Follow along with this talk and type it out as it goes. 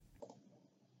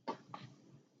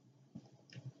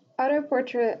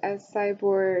Autoportrait as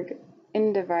cyborg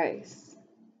in device.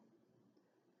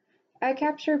 I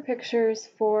capture pictures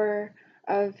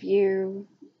of you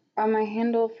on my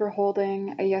handle for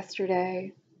holding a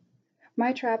yesterday.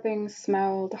 My trappings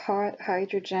smelled hot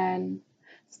hydrogen,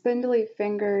 spindly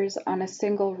fingers on a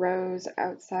single rose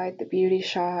outside the beauty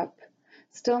shop.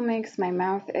 Still makes my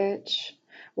mouth itch,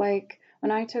 like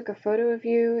when I took a photo of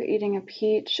you eating a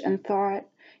peach and thought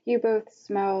you both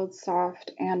smelled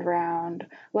soft and round,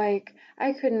 like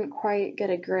I couldn't quite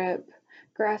get a grip,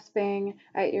 grasping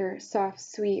at your soft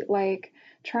sweet, like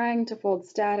trying to fold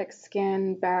static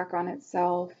skin back on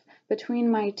itself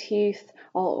between my teeth,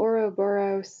 all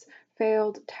Ouroboros,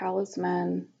 failed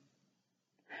talisman.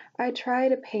 I try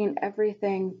to paint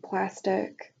everything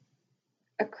plastic,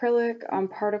 acrylic on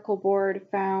particle board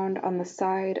found on the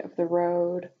side of the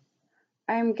road.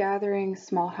 I am gathering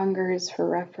small hungers for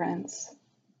reference.